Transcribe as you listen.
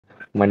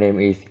My name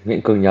is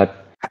Nguyen Cuong Nhat,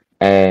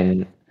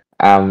 and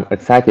I'm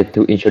excited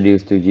to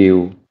introduce to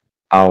you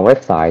our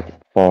website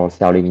for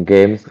selling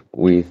games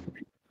with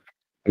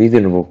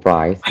reasonable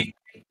price.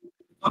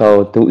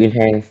 So to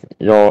enhance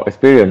your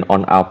experience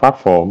on our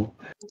platform,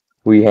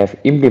 we have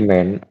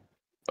implemented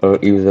a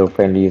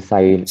user-friendly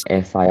sign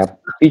and sign up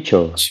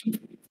feature.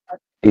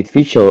 This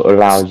feature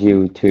allows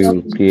you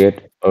to create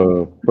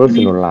a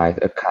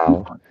personalized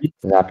account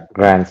that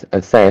grants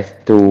access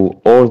to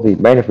all the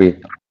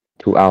benefits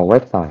to our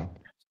website.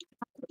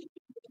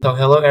 So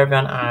hello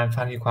everyone, I'm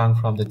Phan Huy Quang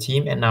from the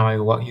team, and now I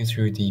will walk you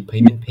through the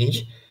payment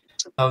page.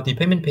 So the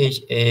payment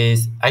page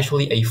is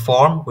actually a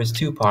form with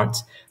two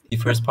parts. The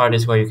first part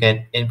is where you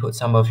can input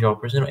some of your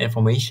personal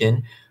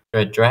information,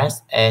 your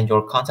address, and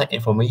your contact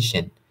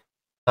information.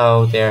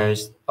 So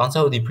there's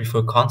also the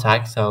preferred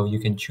contact, so you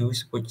can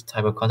choose which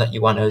type of contact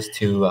you want us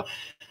to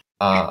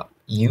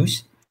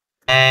use.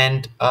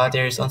 And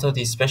there's also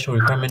the special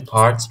requirement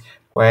parts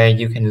where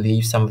you can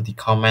leave some of the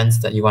comments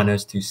that you want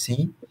us to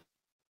see.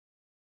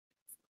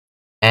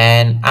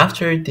 And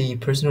after the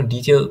personal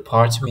detail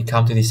parts, we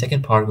come to the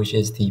second part, which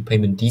is the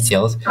payment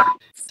details.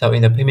 So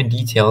in the payment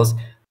details,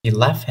 the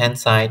left-hand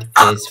side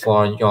is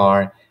for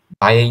your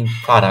buying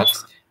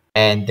products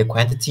and the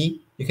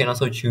quantity. You can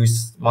also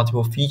choose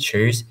multiple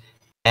features.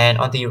 And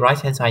on the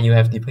right-hand side, you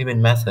have the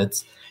payment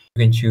methods.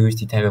 You can choose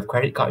the type of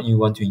credit card you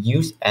want to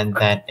use and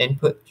then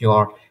input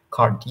your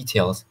card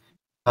details.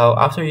 So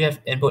after you have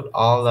input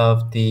all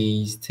of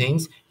these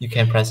things, you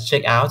can press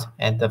checkout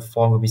and the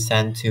form will be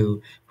sent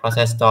to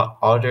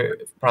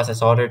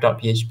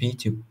processorder.php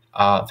to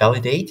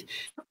validate.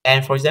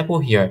 And for example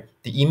here,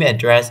 the email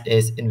address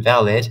is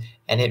invalid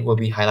and it will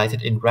be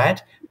highlighted in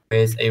red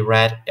with a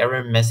red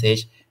error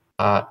message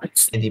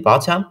in the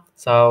bottom.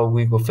 So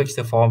we will fix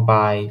the form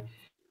by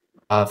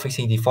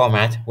fixing the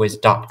format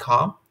with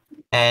 .com.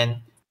 And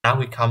now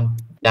we come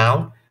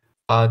down.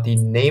 The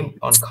name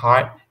on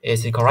card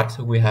is incorrect,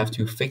 so we have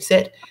to fix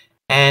it.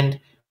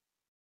 And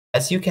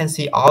as you can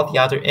see, all the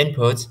other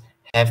inputs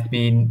have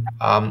been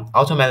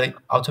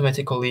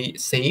automatically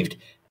saved,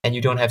 and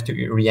you don't have to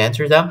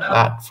re-enter them.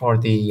 But for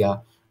the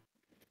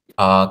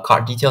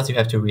card details, you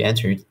have to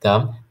re-enter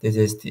them. This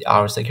is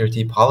our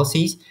security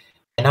policies.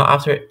 And now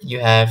after you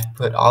have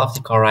put all of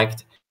the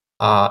correct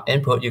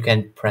input, you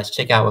can press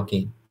checkout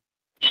again.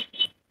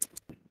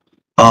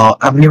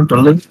 I'm Nghiem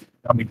Tuan Linh.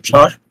 I'm in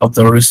charge of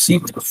the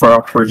receipt for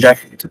our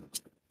project.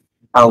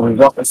 I will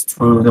walk us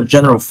through the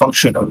general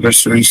function of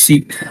this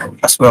receipt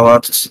as well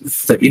as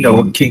the inner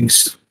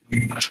workings.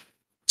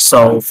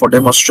 So for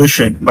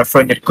demonstration, my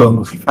friend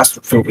Nguyen has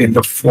to fill in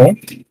the form,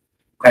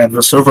 and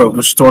the server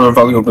will store the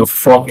value of the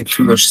form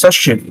into the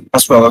session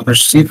as well as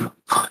receive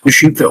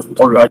the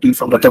order ID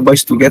from the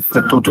database to get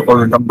the total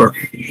order number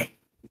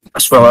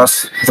as well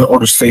as the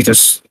order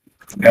status.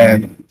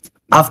 And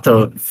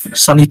after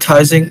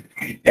sanitizing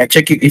and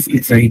checking if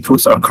the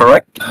inputs are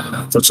correct,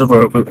 the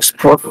server will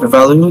export the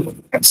value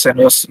and send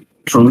us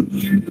through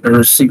the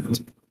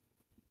receipt.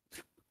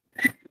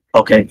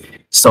 Okay,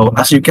 so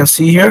as you can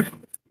see here,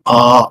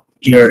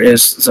 here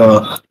is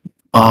the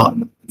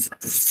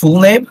full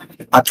name,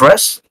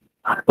 address,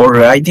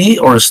 or ID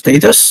or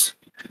status,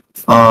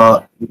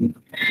 the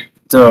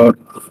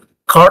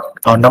card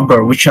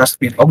number which has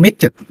been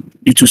omitted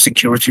due to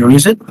security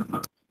reason,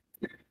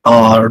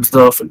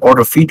 the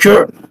order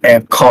feature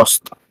and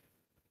cost.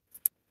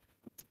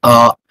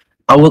 I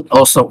will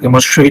also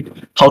demonstrate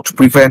how to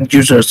prevent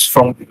users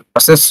from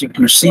accessing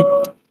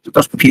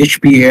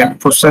receipt.php and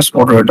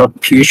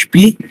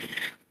processorder.php.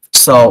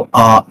 So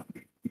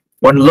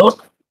when load,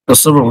 the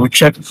server will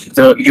check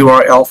the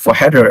URL for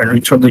header and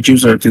return the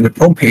user to the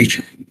home page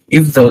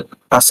if the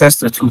access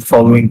the two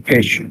following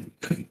page.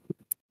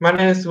 My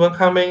name is Vuong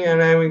Khang Minh,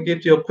 and I will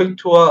give you a quick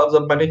tour of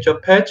the manager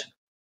page.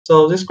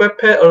 So this web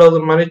page allows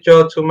the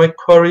manager to make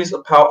queries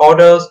about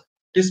orders,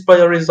 display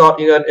a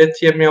result in an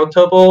HTML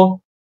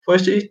table. For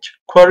each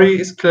query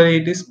is clearly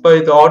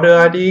displayed the order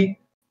ID,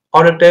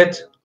 order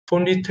date,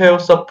 full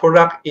details of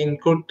product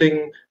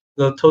including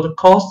the total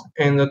cost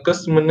and the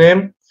customer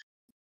name.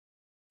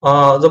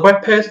 The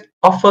web page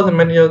offers the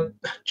manager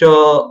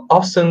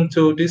option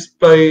to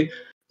display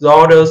the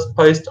orders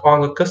based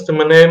on the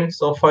customer name.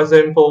 So for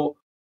example,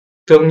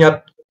 Cuong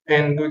Nhat,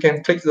 and we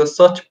can click the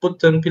search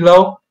button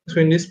below. It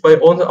will display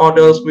all the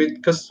orders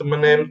with customer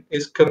name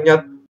is Cuong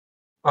Nhat.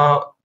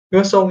 We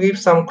also give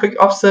some quick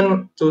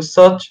option to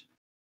search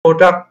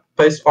product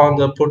based on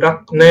the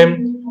product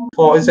name.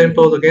 For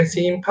example, the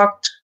Genshin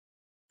Impact.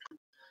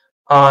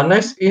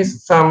 Next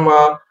is some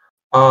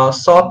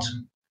sort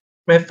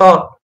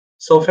method.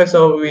 So first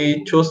of all,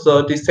 we choose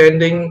the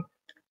descending.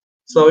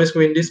 So it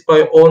will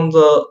display all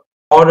the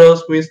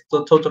orders with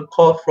the total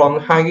cost from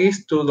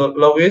highest to the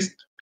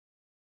lowest.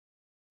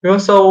 We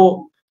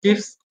also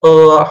give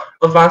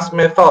advanced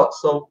method.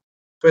 So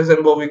for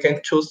example, we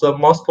can choose the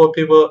most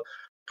popular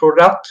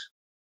product,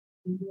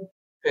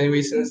 and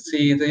we can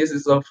see this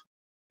is the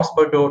most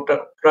popular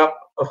product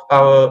of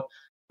our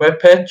web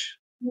page.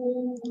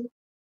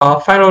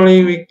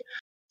 Finally,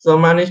 the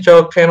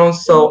manager can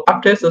also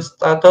update the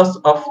status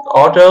of the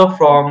order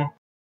from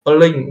a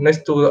link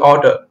next to the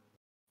order.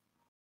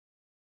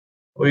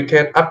 We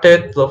can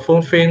update the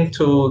function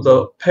to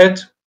the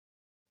page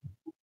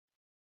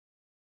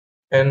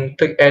and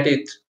click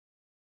edit.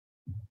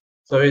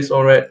 So it's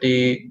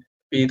already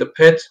be the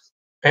page.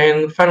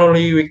 And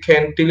finally, we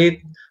can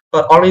delete,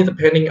 but only the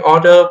pending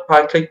order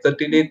by click the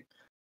delete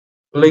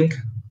link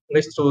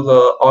next to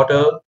the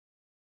order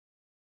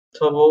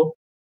table.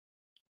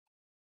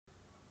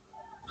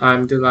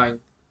 I'm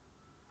Line.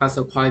 As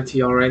a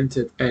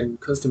quality-oriented and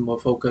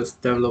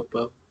customer-focused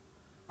developer,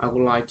 I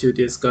would like to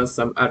discuss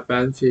some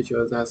advanced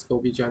features that go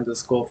beyond the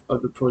scope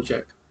of the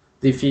project.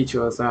 The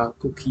features are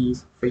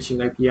cookies,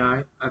 fetching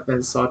API,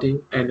 advanced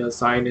sorting, and a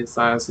sign-in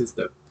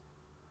system.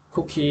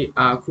 Cookies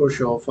are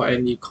crucial for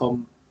any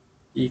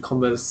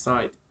e-commerce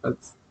site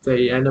as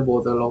they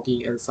enable the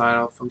login and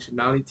sign-up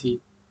functionality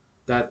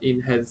that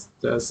enhance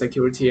the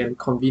security and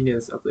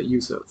convenience of the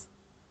users.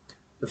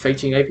 The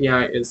fetching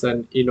API is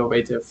an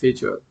innovative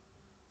feature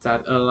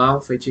that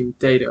allows fetching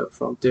data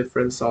from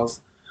different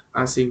sources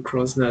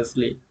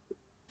asynchronously,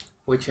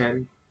 which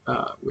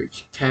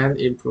can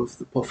improve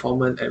the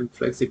performance and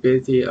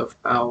flexibility of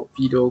our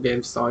video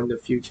game store in the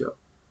future.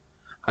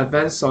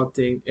 Advanced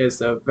sorting is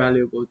a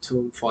valuable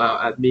tool for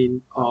our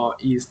admin or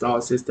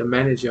e-store system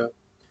manager,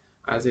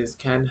 as it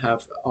can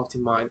help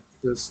optimize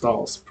the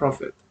store's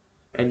profit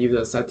and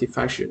user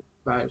satisfaction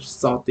by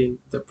sorting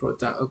the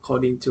product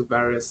according to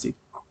various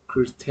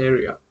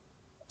criteria.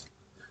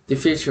 The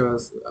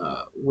features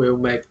will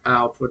make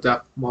our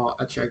product more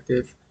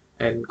attractive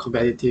and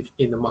competitive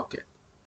in the market.